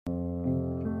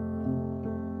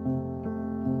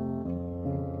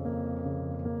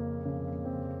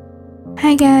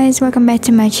Hi guys, welcome back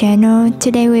to my channel.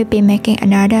 Today we'll be making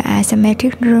another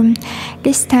isometric room.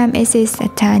 This time it is a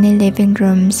tiny living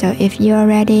room, so if you are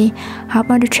ready,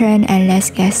 hop on the train and let's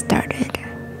get started.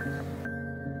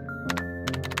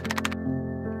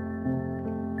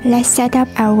 Let's set up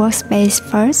our workspace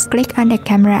first. Click on the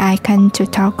camera icon to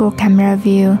toggle camera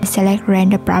view. Select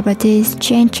render properties.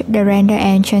 Change the render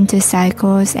engine to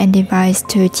cycles and device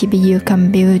to GPU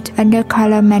compute. Under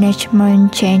color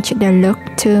management, change the look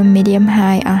to medium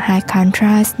high or high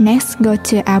contrast. Next, go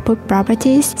to output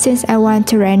properties. Since I want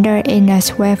to render in a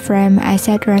square frame, I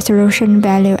set resolution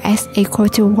value x equal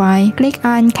to y. Click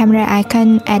on camera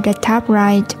icon at the top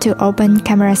right to open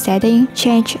camera setting.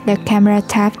 Change the camera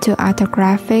tab to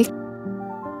orthographic.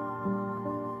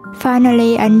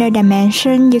 Finally, under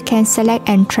dimension, you can select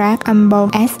and drag on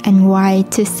both x and y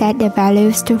to set the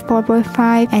values to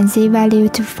 4.5 and z value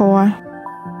to 4.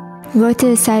 Go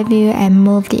to side view and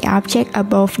move the object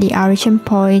above the origin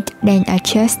point, then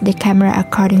adjust the camera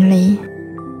accordingly.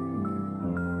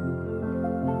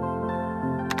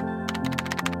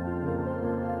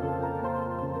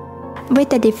 With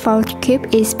the default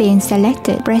cube is being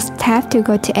selected, press tab to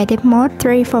go to edit mode.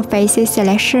 3 for faces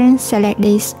selection, select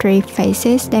these 3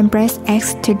 faces, then press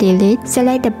X to delete.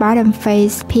 Select the bottom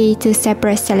face, P to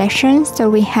separate selection, so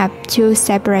we have 2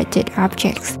 separated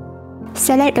objects.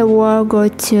 Select the wall, go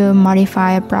to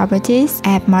Modifier Properties,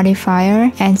 Add Modifier,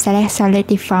 and select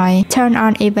Solidify. Turn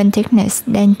on Even Thickness,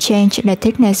 then change the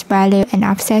thickness value and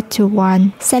offset to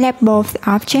 1. Select both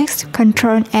objects,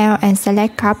 Ctrl L and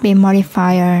select Copy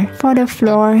Modifier. For the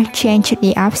floor, change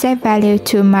the offset value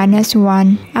to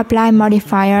 -1. Apply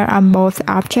modifier on both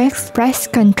objects. Press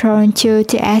Ctrl 2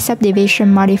 to add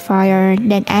subdivision modifier,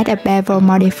 then add a bevel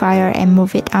modifier and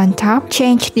move it on top.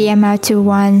 Change the amount to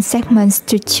 1, segments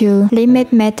to 2.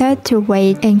 Limit method to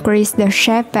weight, increase the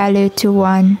shape value to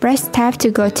 1. Press tab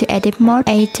to go to edit mode,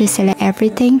 A to select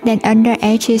everything, then under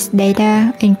edges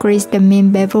data, increase the mean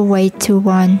bevel weight to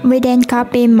 1. We then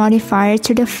copy modifier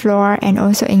to the floor and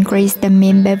also increase the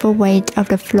mean bevel weight of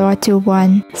the floor to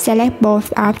 1. Select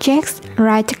both objects,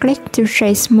 right click to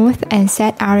shade smooth and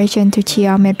set origin to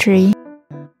geometry.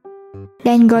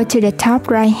 Then go to the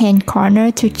top right hand corner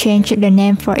to change the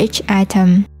name for each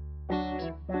item.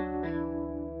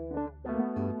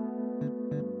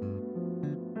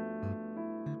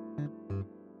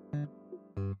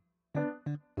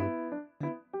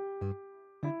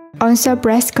 Also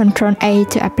press Ctrl A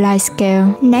to apply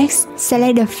scale. Next,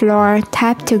 select the floor,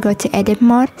 tab to go to edit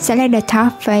mode. Select the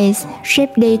top face,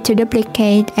 Shift D to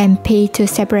duplicate and P to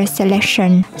separate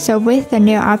selection. So with the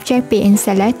new object being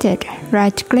selected,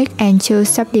 right click and choose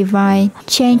subdivide.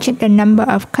 Change the number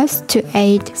of cuts to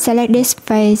 8. Select this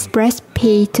face, press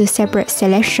P to separate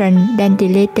selection, then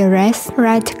delete the rest.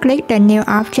 Right click the new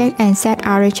object and set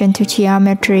origin to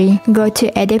geometry. Go to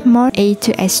edit mode, E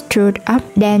to extrude up,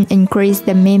 then increase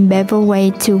the mean bevel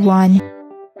weight to 1.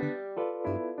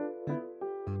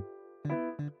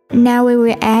 Now we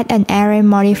will add an array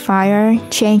modifier,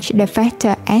 change the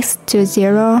factor x to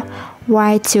 0,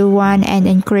 y to 1 and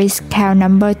increase count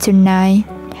number to 9.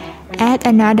 Add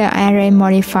another array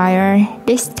modifier,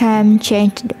 this time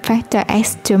change the factor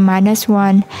x to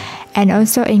 -1 and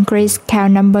also increase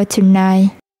count number to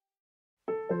 9.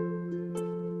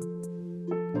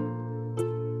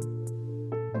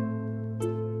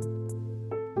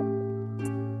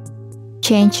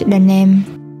 Change the name.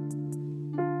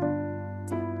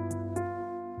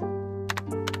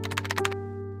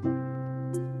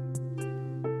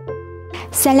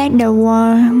 Select the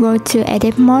wall, go to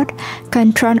edit mode,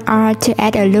 Ctrl R to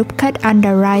add a loop cut on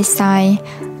the right side.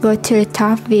 Go to the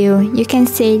top view, you can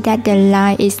see that the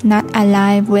line is not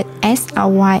aligned with X or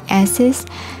Y axis,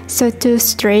 so to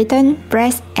straighten,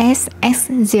 press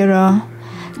X0.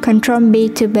 Ctrl B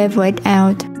to bevel it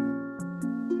out.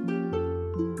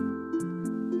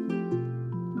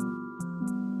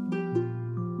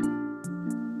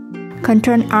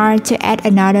 Ctrl R to add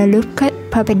another loop cut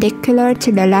perpendicular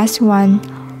to the last one,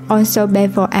 also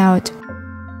bevel out.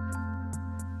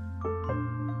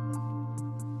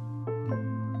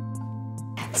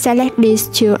 Select these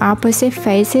 2 opposite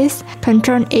faces,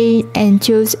 Ctrl E and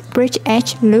choose Bridge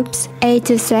Edge Loops, A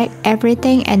to select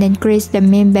everything and increase the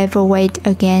mean bevel weight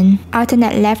again.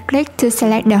 Alternate left click to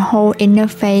select the whole inner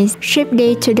face, Shift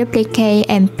D to duplicate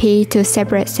and P to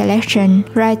separate selection.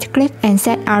 Right click and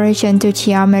set origin to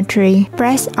geometry.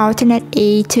 Press alternate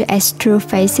E to extrude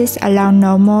faces along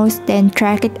normals, then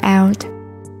drag it out.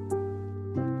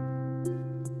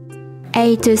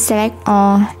 A to select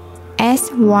all,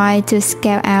 S, Y to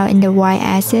scale out in the Y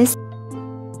axis.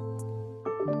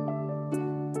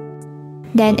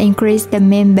 then increase the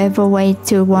mean bevel weight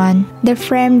to 1. The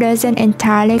frame doesn't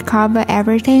entirely cover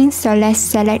everything, so let's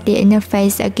select the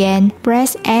interface again.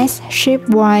 Press S, Shift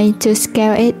Y to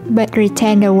scale it but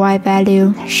retain the Y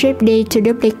value. Shift D to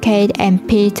duplicate and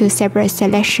P to separate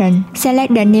selection.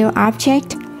 Select the new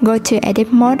object, go to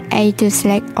Edit Mode, A to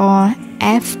select all,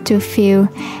 F to fill,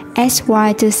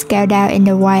 SY to scale down in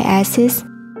the Y-axis.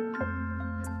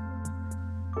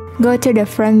 Go to the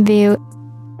front view.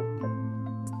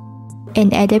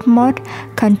 In Edit Mode,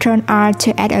 Ctrl R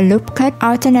to add a loop cut,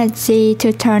 Alternate Z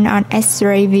to turn on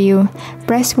X-ray view.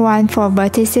 Press 1 for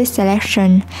vertices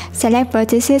selection. Select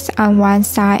vertices on one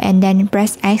side and then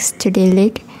press X to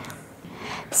delete.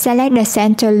 Select the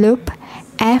center loop,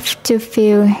 F to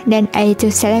fill, then A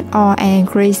to select all and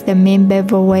increase the mean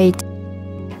bevel weight.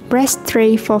 Press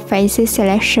 3 for faces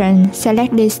selection.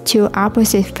 Select these two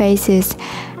opposite faces,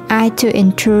 I to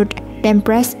intrude, then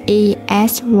press E,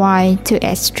 S, Y to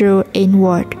extrude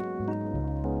inward.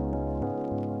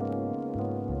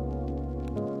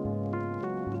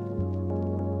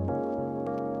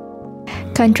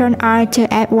 Ctrl R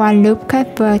to add one loop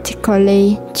cut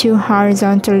vertically, two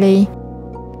horizontally.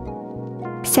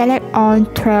 Select all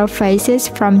 12 faces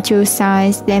from two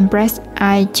sides, then press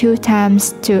I 2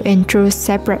 times to intrude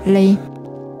separately.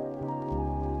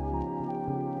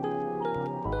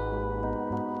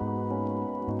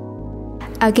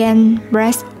 Again,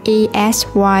 press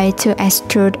ESY to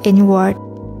extrude inward.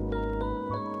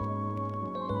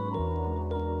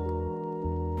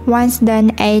 Once done,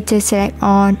 A to select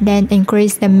all, then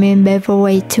increase the mean bevel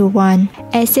weight to 1.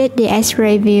 Exit the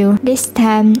X-ray view. This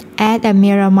time, add a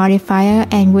mirror modifier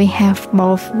and we have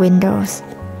both windows.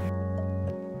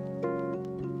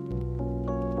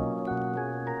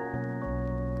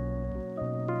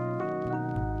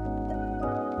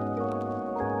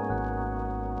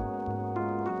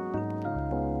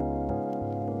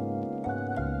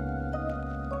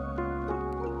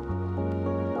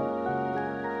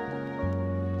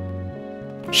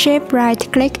 Shift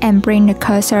right-click and bring the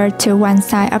cursor to one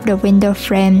side of the window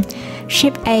frame.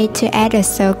 Shift A to add a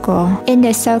circle. In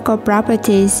the circle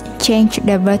properties, change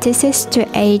the vertices to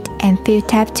 8 and fill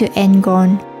tab to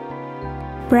N-gon.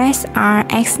 Press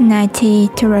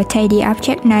RX90 to rotate the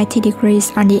object 90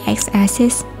 degrees on the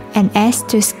X-axis and S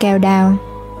to scale down.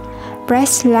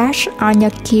 Press / on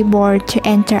your keyboard to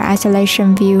enter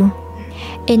isolation view.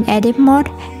 In Edit Mode,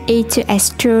 E to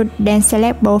extrude, then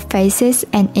select both faces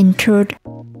and intrude.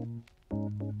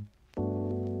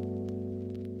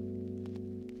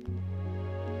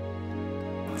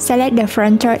 Select the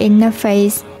frontal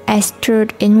interface,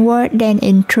 extrude inward, then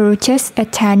intrude just a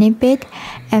tiny bit,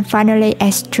 and finally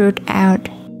extrude out.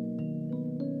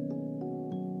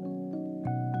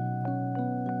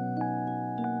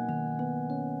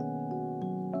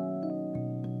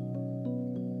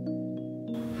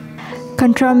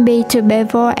 Ctrl B to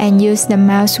bevel and use the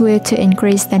mouse wheel to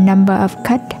increase the number of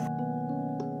cuts.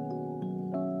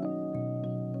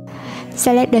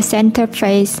 Select the center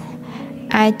face,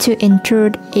 I to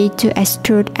intrude, E to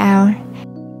extrude out.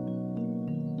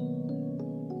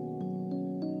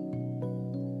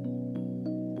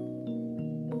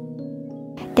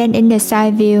 Then in the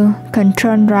side view,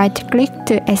 Ctrl right-click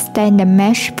to extend the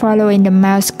mesh following the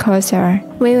mouse cursor.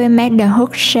 We will make the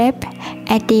hook shape.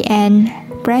 At the end,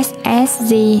 press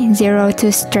SZ0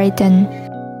 to straighten.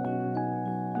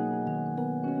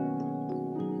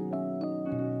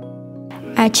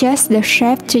 Adjust the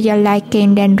shape to your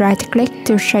liking, then right-click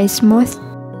to shade smooth.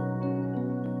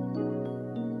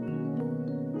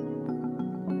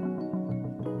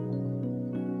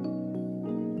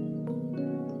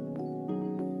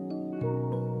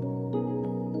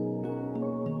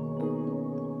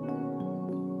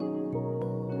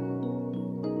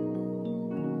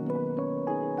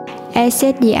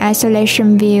 Exit the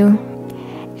isolation view.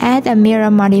 Add a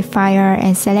mirror modifier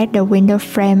and select the window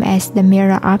frame as the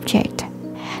mirror object.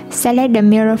 Select the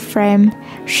mirror frame,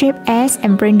 Shift S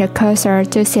and bring the cursor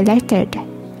to selected.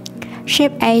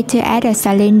 Shift A to add a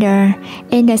cylinder.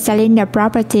 In the cylinder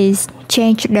properties,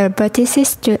 change the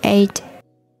vertices to 8.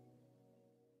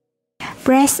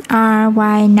 Press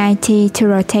RY90 to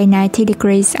rotate 90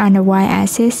 degrees on the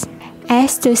Y-axis.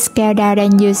 S to scale down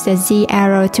and use the Z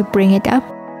arrow to bring it up.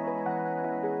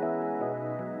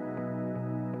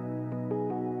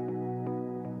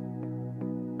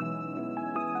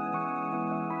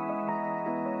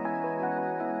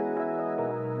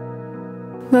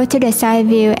 Go to the side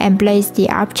view and place the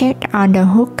object on the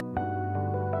hook.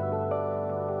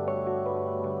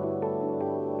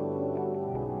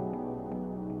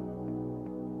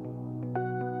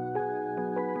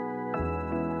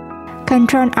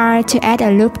 Ctrl R to add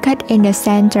a loop cut in the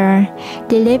center.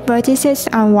 Delete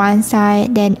vertices on one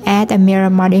side, then add a mirror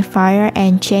modifier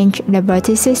and change the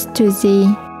vertices to Z.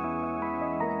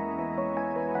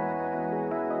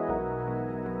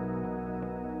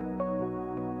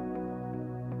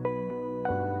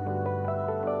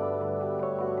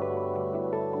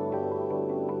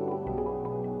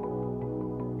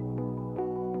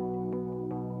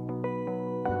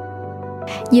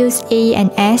 Use E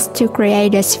and S to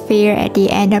create a sphere at the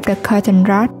end of the curtain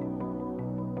rod.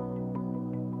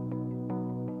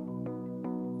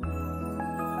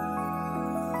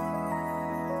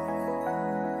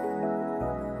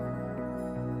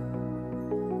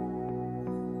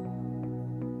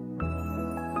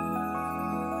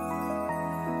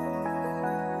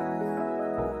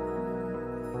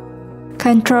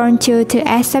 Ctrl-2 to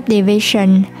add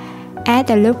subdivision. Add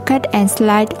a loop cut and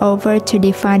slide over to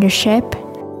define the shape.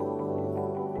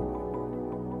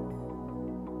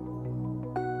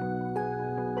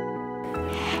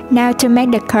 Now to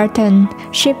make the curtain,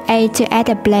 Shift A to add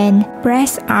a blend,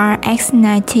 press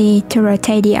RX90 to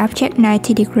rotate the object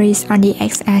 90 degrees on the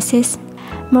X-axis.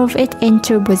 Move it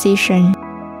into position.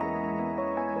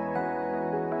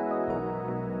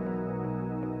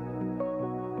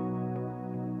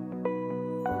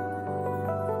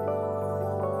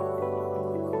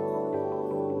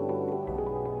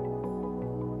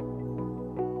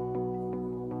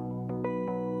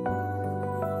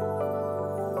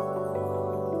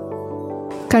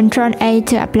 Ctrl A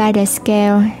to apply the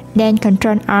scale, then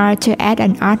Ctrl R to add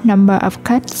an odd number of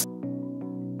cuts.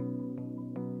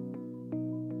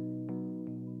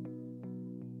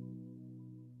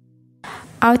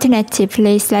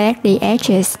 Alternatively, select the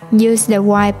edges. Use the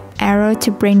white arrow to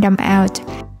bring them out.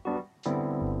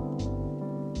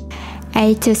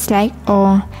 A to select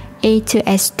all, E to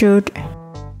extrude.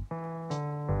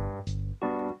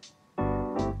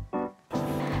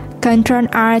 Ctrl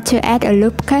R to add a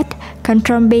loop cut,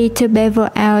 Ctrl B to bevel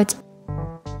out,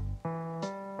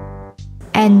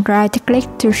 and right-click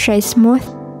to shade smooth.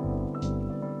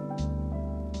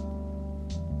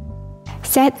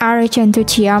 Set origin to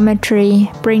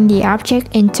geometry, bring the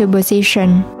object into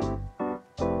position.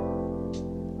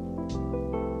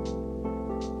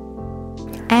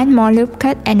 Add more loop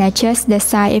cut and adjust the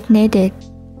size if needed.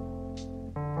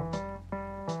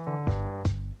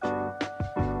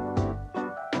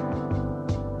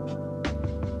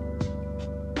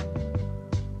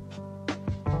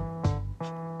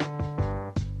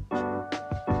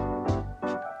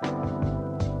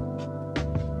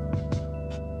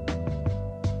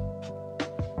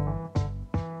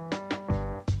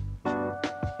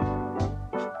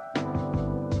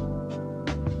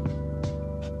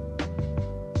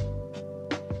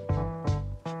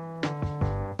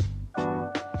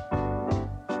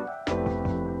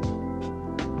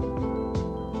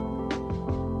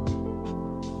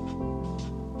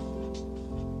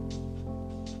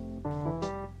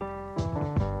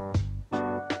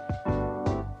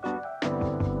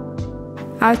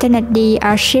 Alternate D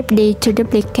or Shift D to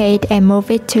duplicate and move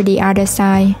it to the other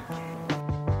side.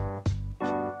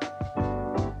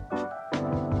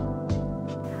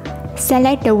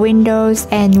 Select the windows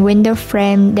and window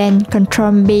frame, then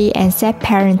Ctrl B and set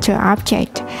parent to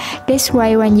object. This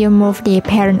way, when you move the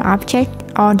parent object,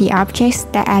 all the objects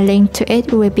that are linked to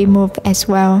it will be moved as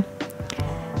well.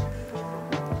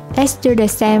 Let's do the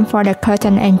same for the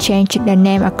curtain and change the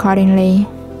name accordingly.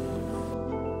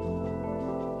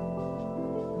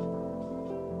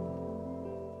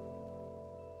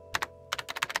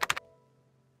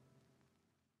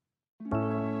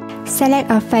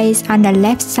 Select a face on the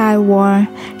left side wall,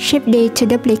 Shift D to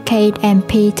duplicate and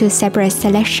P to separate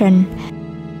selection.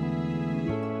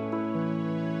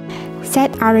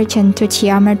 Set origin to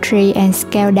geometry and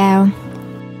scale down.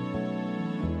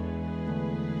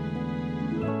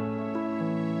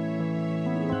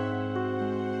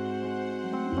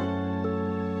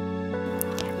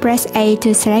 Press A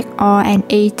to select all and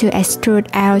E to extrude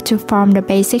out to form the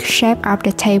basic shape of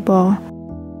the table.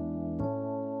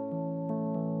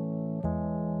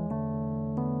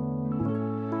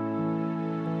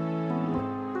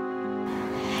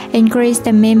 Increase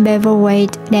the mean bevel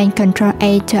weight, then Ctrl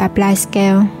A to apply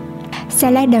scale.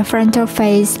 Select the frontal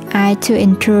face, I to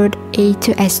intrude, E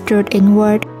to extrude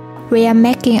inward. We are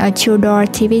making a two-door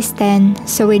TV stand,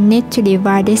 so we need to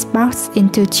divide this box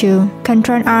into two.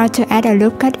 Ctrl R to add a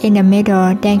loop cut in the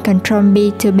middle, then Ctrl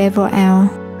B to bevel out.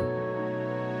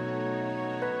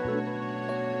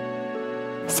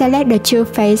 Select the two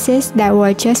faces that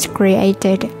were just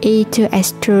created, E to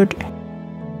extrude.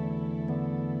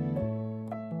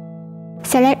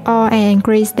 Select all and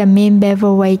increase the mean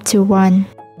bevel weight to 1.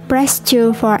 Press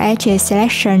 2 for edges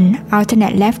selection,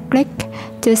 alternate left click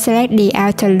to select the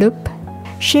outer loop.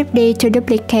 Shift D to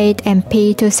duplicate and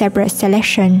P to separate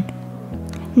selection.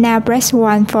 Now press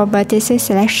 1 for vertices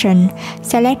selection.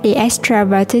 Select the extra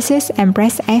vertices and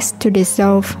press X to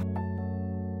dissolve.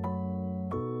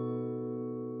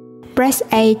 Press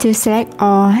A to select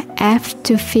all, F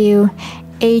to fill,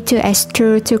 E to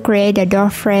extrude to create the door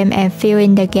frame and fill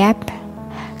in the gap.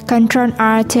 Ctrl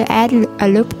R to add a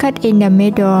loop cut in the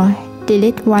middle,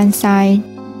 delete one side.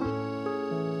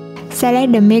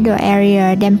 Select the middle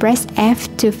area, then press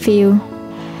F to fill.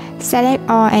 Select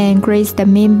all and increase the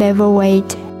mean bevel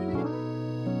weight.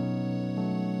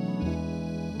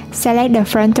 Select the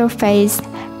frontal face,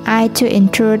 I to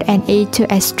intrude and E to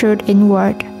extrude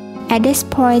inward. At this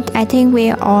point, I think we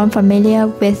are all familiar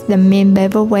with the mean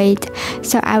bevel weight,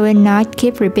 so I will not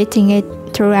keep repeating it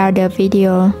throughout the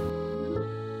video.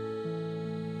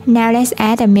 Now let's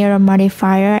add a mirror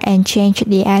modifier and change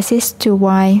the axis to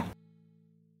Y.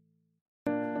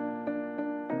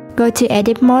 Go to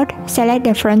Edit Mode, select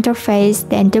the frontal face,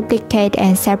 then duplicate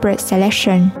and separate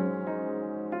selection.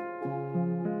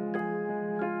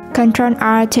 Ctrl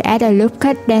R to add a loop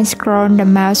cut, then scroll the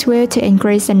mouse wheel to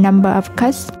increase the number of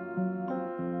cuts.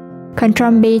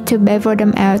 Ctrl B to bevel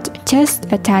them out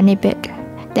just a tiny bit,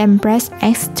 then press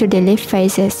X to delete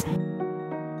faces.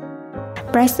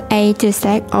 Press A to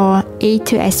select all, E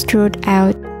to extrude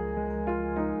out.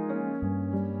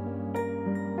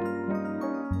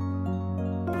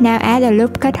 Now add a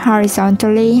loop cut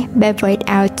horizontally, bevel it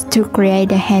out to create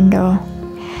the handle.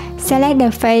 Select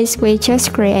the face we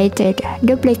just created,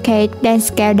 duplicate, then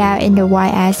scale down in the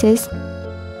Y-axis.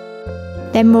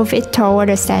 Then move it toward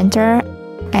the center,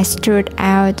 extrude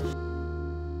out.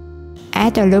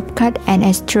 Add a loop cut and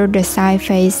extrude the side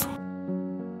face.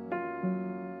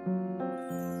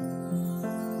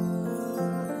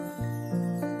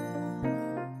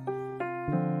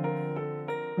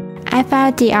 I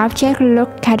found the object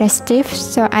looked kinda stiff,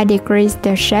 so I decreased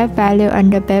the shape value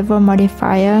on the bevel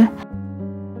modifier.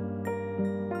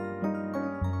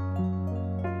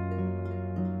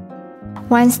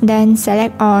 Once done,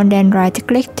 select all, then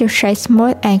right-click to shade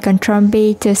smooth and Ctrl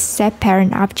B to set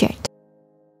parent object.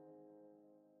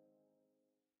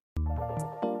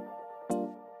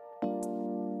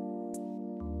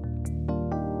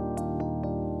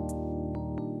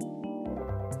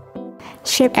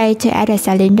 Shift A to add a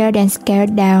cylinder, then scale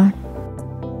it down.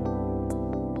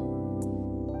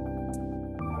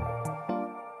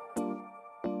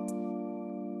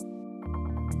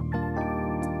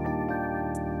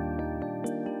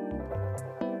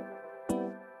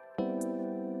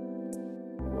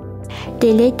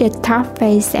 Delete the top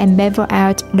face and bevel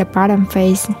out the bottom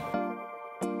face.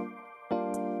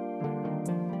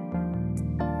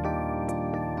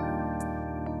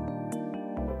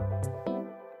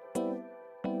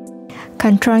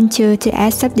 Ctrl 2 to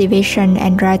add subdivision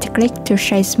and right-click to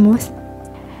shade smooth.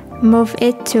 Move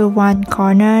it to one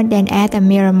corner, then add a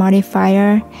mirror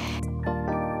modifier.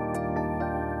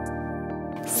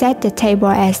 Set the table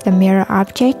as the mirror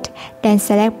object, then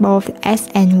select both X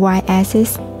and Y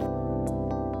axis.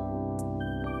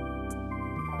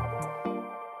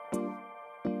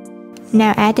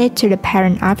 Now add it to the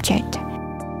parent object.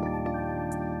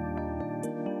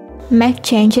 Make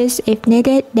changes if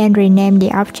needed, then rename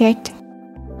the object.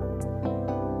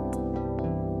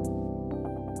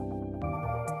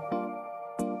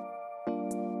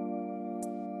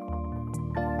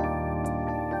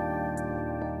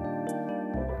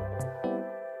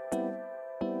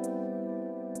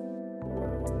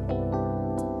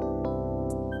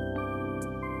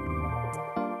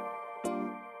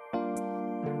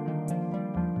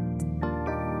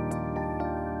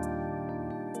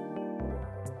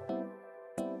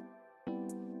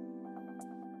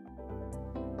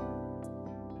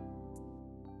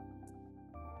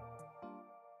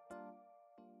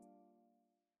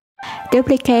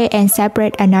 Duplicate and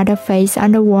separate another face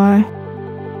on the wall.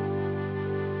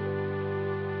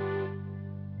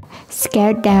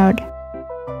 Scale down.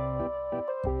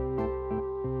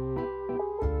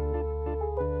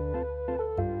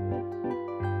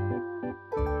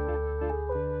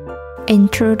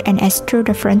 Intrude and extrude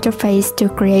the frontal face to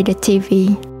create a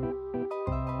TV.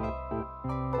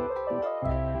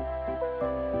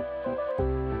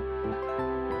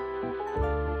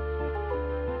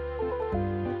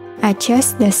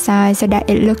 Adjust the size so that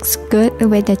it looks good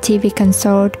with the TV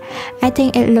console. I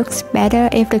think it looks better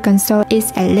if the console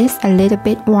is at least a little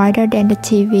bit wider than the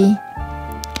TV.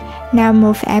 Now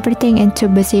move everything into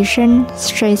position,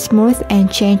 shade smooth and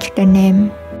change the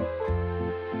name.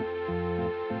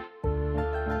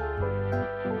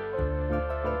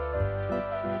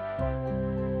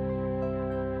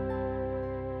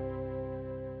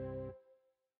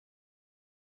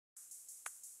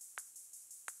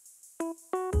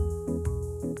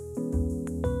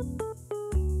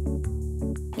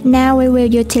 Now we will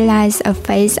utilize a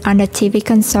face on the TV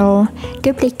console.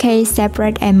 Duplicate,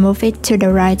 separate and move it to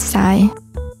the right side.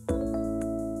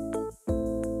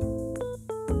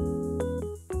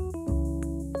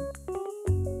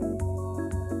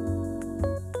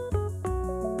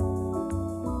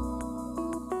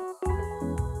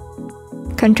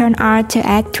 Ctrl R to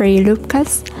add 3 loop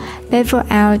cuts, bevel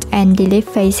out and delete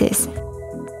faces.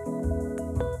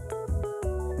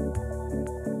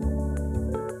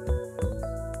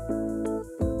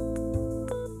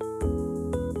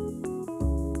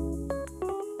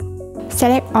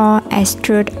 Select all,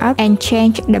 extrude up and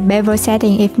change the bevel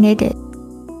setting if needed.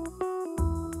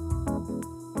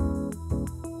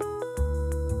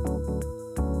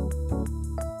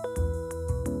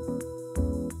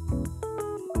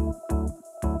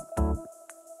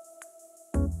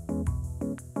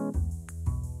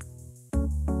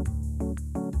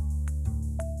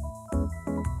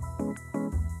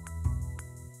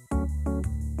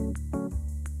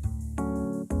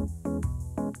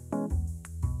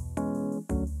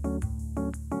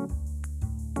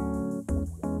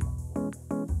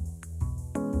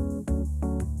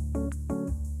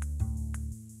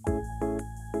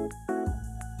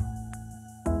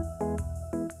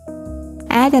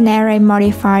 Add an array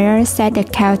modifier, set the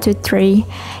count to 3,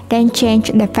 then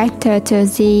change the factor to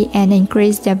Z and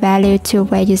increase the value to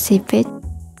where you see fit.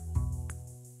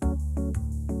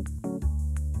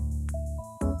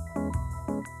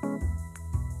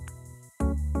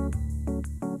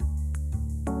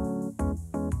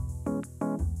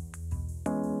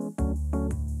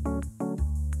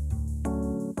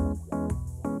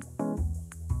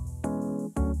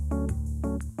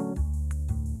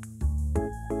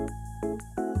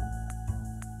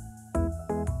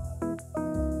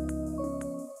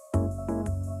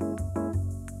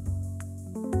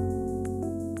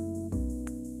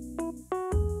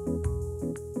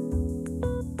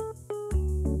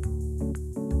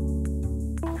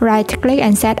 Right-click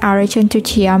and set origin to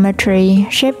geometry.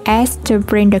 Shift S to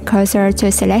bring the cursor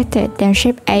to selected, then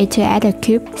Shift A to add a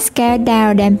cube. Scale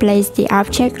down, then place the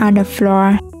object on the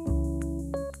floor.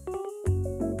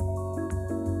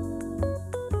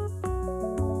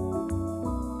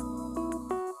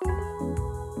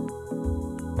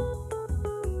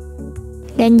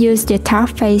 Then use the top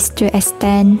face to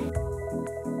extend.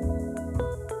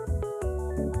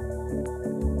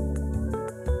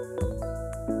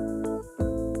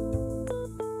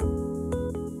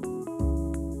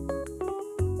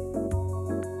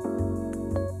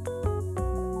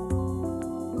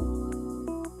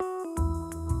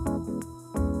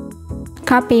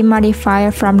 Copy modifier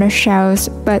from the shells,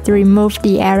 but remove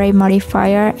the array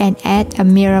modifier and add a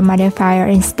mirror modifier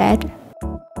instead.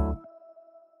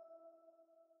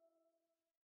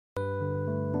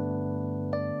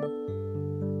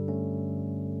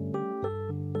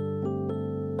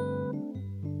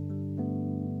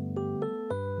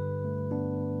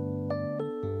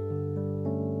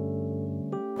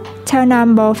 Turn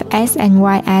on both X and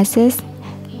Y axes.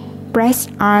 Press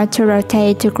R to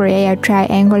rotate to create a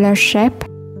triangular shape.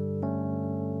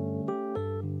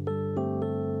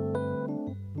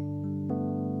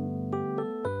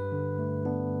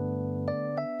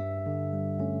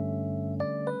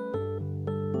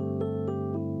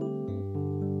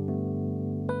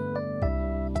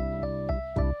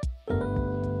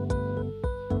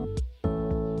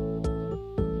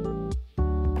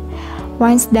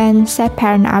 Once done, set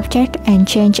parent object and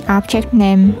change object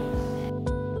name.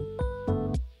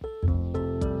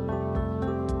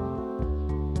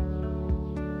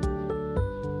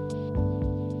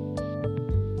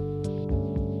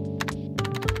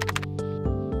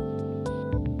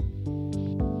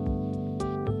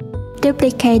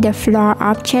 Duplicate the floor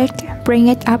object, bring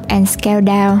it up and scale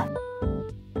down.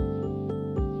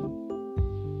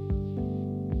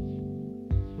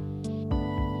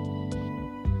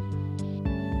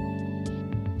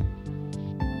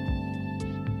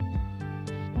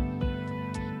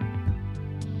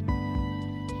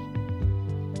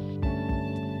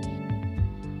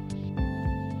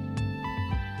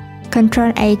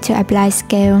 Ctrl A to apply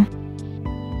scale.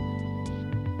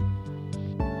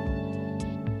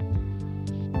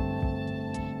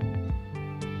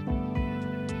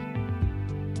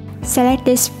 Select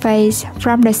this face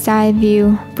from the side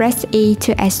view, press E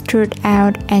to extrude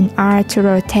out and R to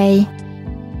rotate.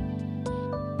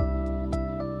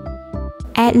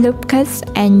 Add loop cuts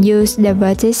and use the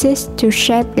vertices to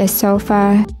shape the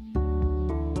sofa.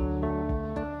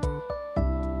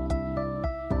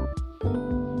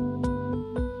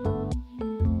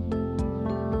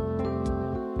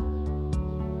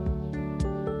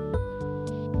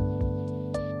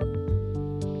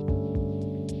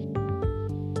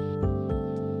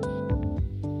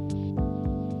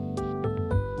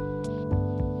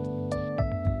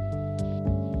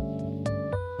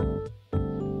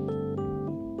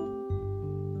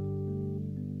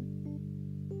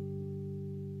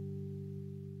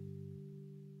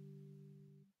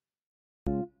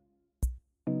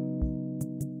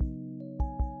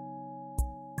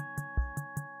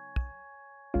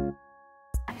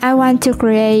 I want to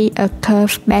create a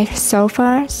curved back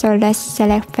sofa, so let's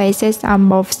select faces on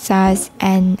both sides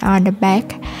and on the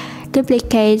back.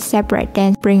 Duplicate, separate,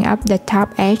 then bring up the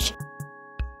top edge.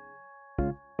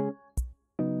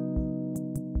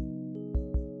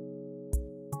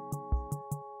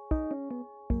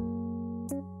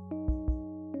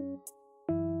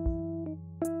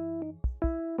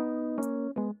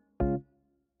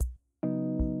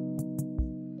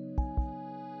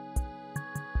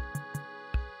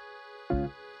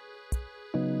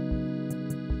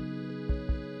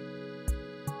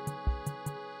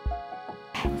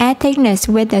 Add thickness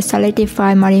with the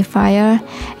Solidify modifier.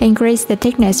 Increase the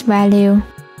thickness value.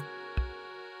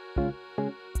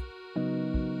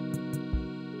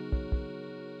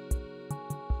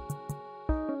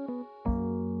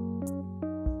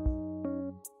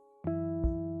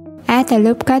 Add the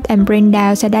loop cut and bring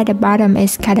down so that the bottom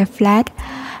is kind of flat.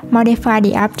 Modify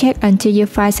the object until you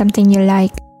find something you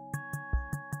like.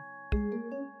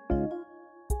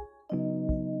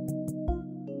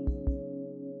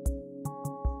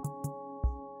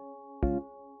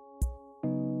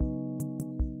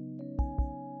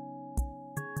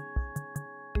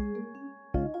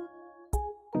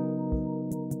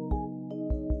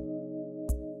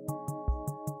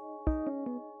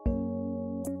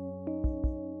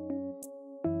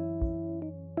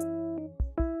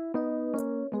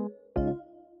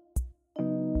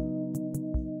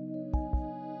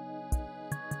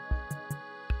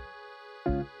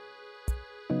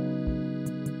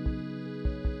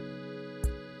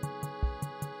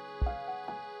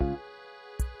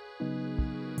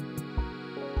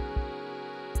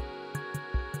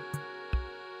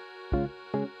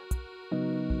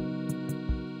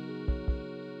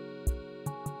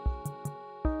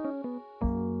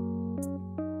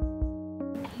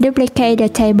 Duplicate the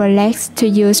table legs to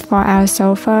use for our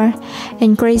sofa.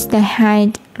 Increase the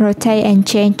height, rotate and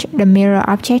change the mirror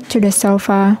object to the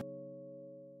sofa.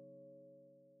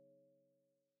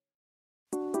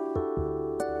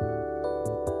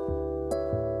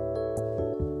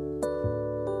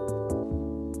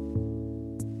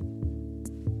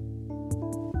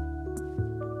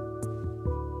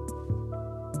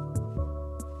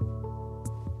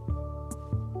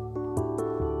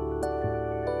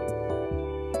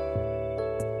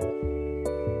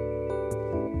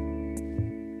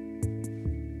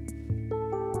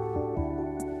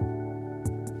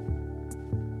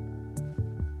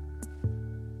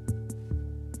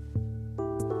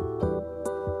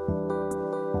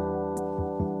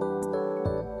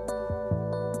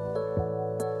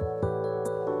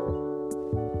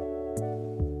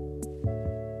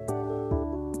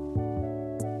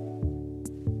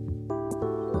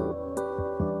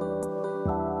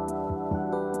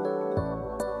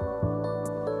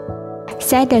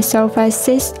 Set the sofa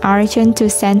seat's origin to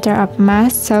center of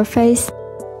mass surface.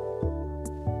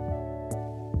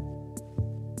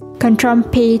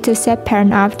 Ctrl P to set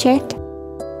parent object.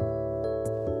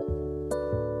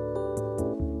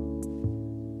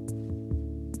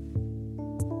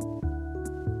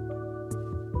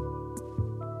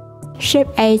 Shift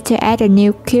A to add a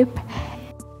new cube.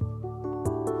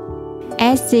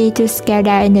 Add Z to scale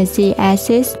down in the Z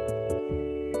axis.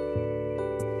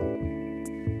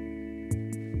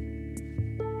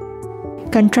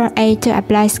 Ctrl A to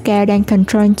apply scale, then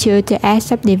Ctrl Q to add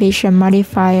subdivision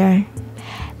modifier.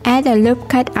 Add a loop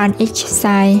cut on each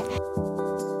side.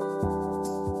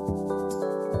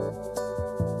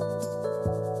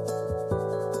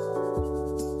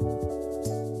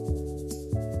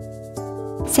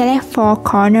 Select 4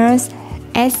 corners.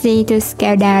 Add Z to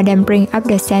scale down, then bring up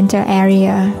the center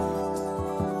area.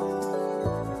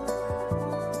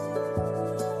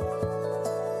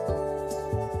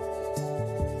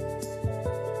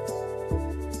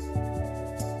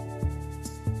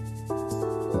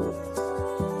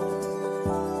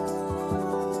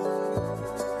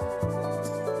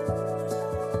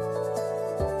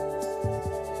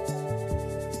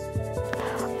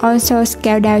 Also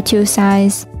scale down 2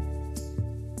 sides.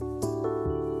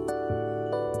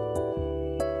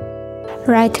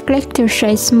 Right-click to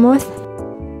shade smooth.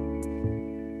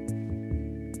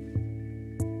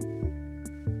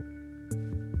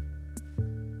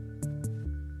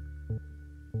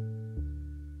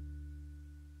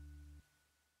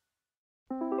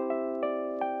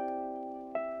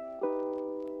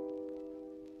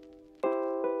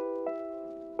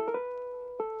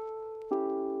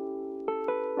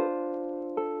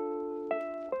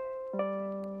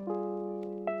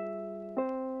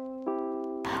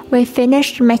 We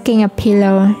finished making a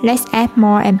pillow. Let's add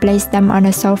more and place them on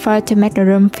the sofa to make the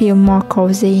room feel more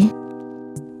cozy.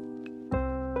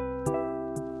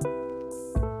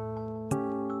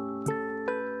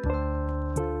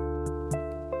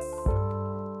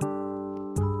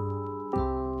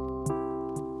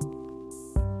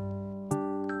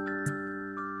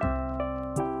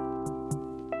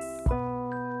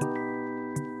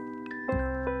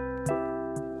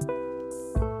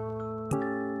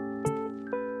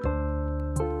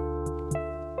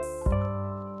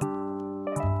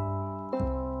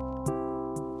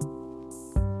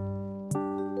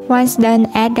 Once done,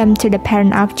 add them to the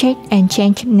parent object and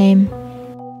change name.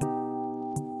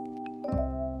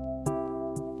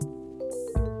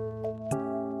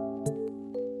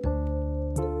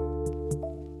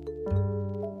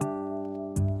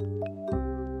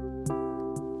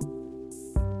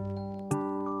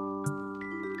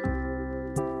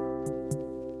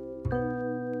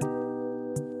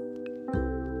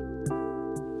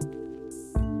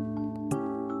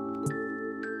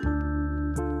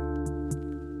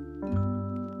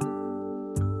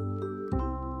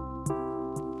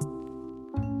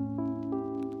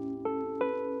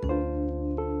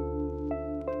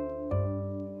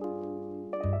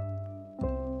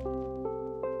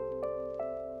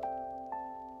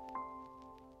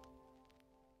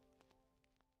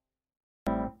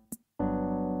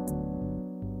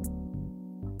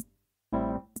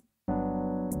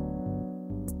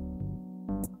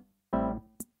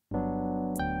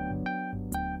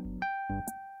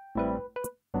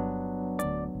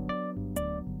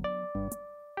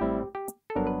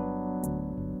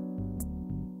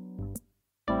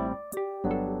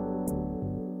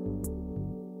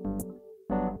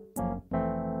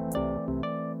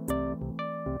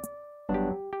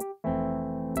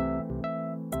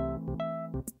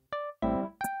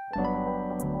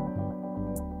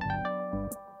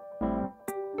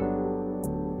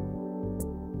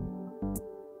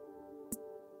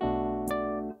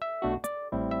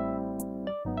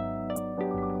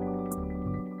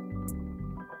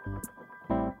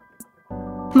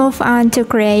 Move on to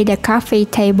create the coffee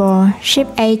table.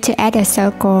 Shift A to add a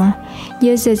circle.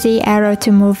 Use the Z arrow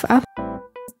to move up.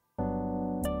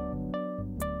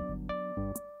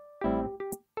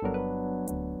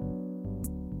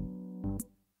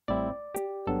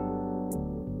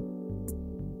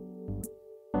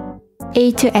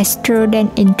 E to extrude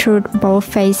and intrude both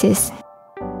faces.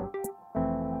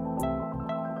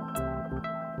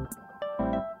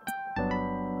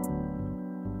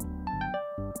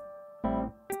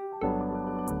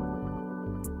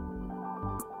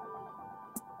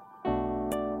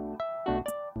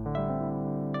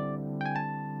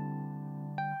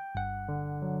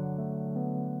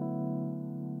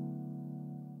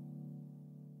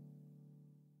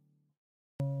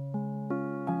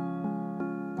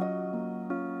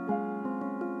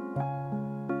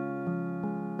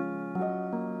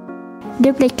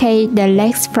 Duplicate the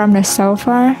legs from the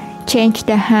sofa, change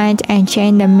the height and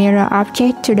change the mirror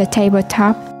object to the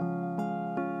tabletop.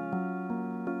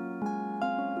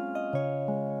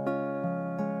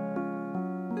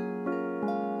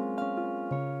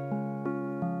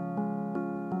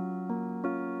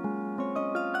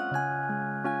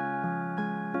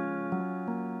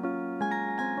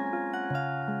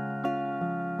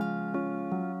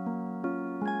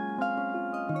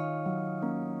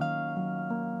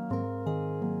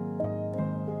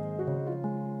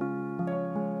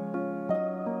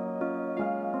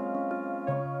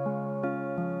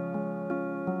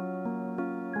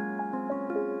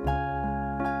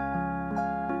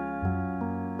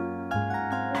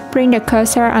 Bring the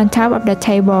cursor on top of the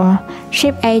table.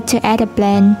 Shift A to add a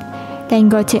blend. Then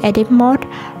go to Edit Mode,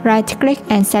 right-click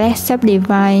and select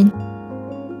Subdivide.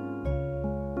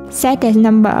 Set the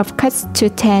number of cuts to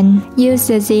 10. Use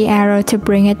the Z arrow to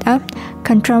bring it up.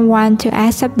 Ctrl 1 to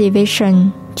add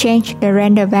subdivision. Change the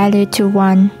render value to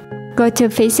 1. Go to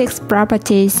Physics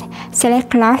Properties.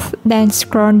 Select Cloth, then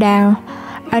scroll down.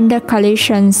 Under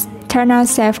Collisions, turn on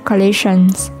Self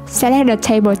Collisions. Select the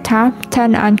tabletop,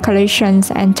 turn on collisions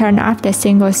and turn off the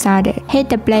single-sided. Hit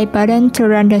the play button to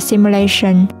run the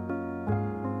simulation.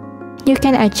 You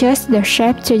can adjust the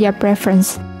shape to your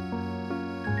preference.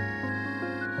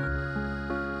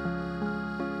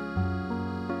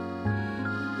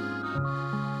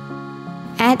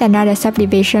 Add another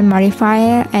subdivision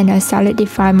modifier and a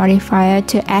solidify modifier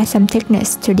to add some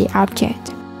thickness to the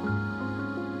object.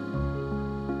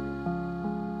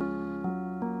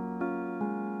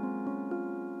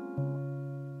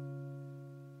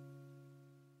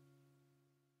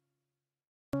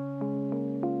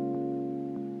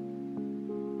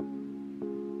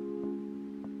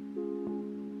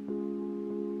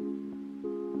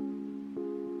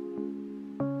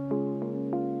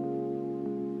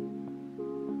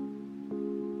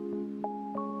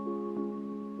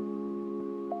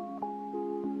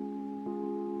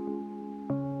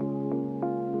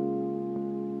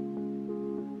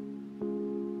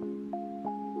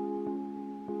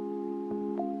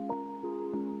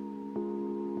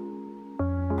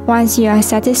 Once you are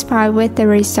satisfied with the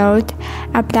result,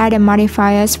 apply the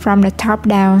modifiers from the top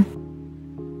down.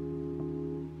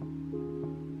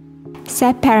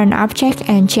 Set parent object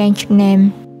and change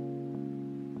name.